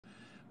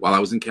while I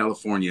was in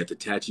California at the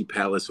Tachi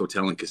Palace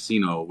Hotel and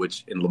Casino,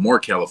 which in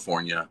Lemoore,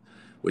 California,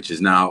 which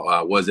is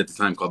now was at the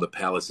time called the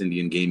Palace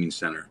Indian Gaming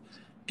Center.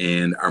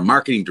 And our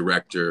marketing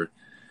director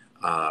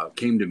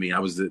came to me. I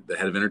was the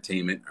head of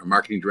entertainment. Our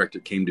marketing director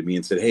came to me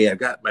and said, "Hey, I've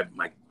got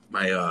my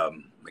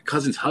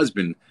cousin's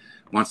husband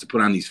wants to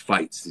put on these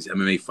fights, these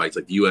MMA fights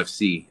like the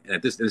UFC."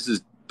 And this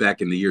is back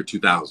in the year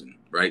 2000,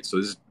 right? So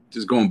this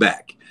is going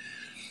back.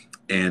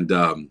 And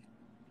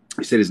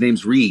he said his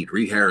name's Reed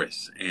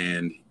Harris,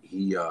 and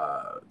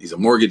he's a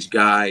mortgage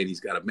guy, and he's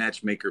got a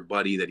matchmaker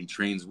buddy that he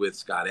trains with,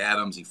 Scott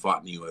Adams. He fought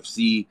in the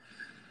UFC.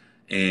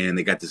 And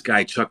they got this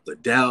guy, Chuck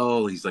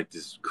Liddell. He's like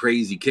this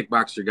crazy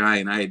kickboxer guy.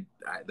 And I'd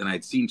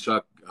seen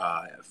Chuck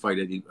fight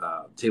at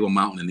Table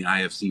Mountain in the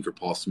IFC for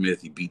Paul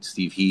Smith. He beat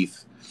Steve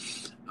Heath.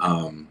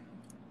 And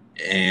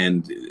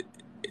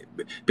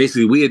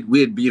basically we had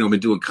been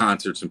doing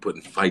concerts and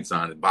putting fights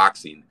on in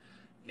boxing.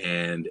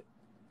 And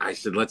I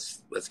said,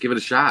 let's give it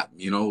a shot.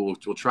 We'll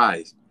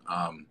try.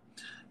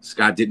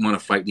 Scott didn't want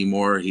to fight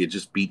anymore. He had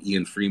just beat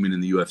Ian Freeman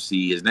in the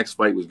UFC. His next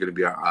fight was going to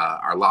be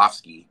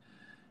Arlovsky.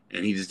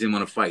 And he just didn't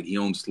want to fight. He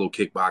owned Slow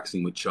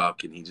Kickboxing with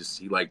Chuck, and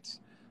he liked,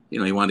 he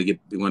wanted to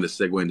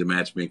segue into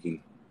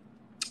matchmaking.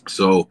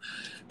 So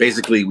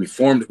basically we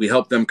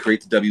helped them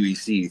create the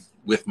WEC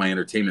with my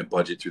entertainment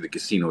budget through the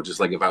casino, just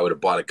like if I would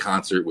have bought a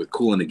concert with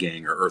Kool and the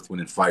Gang or Earth,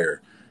 Wind and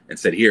Fire and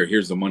said,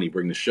 here's the money,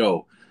 bring the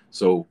show.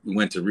 So we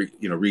went to Reed,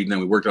 and then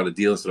we worked out a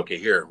deal and said, okay,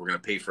 here, we're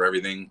going to pay for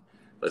everything.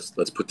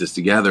 Let's put this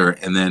together.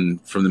 And then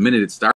from the minute it started,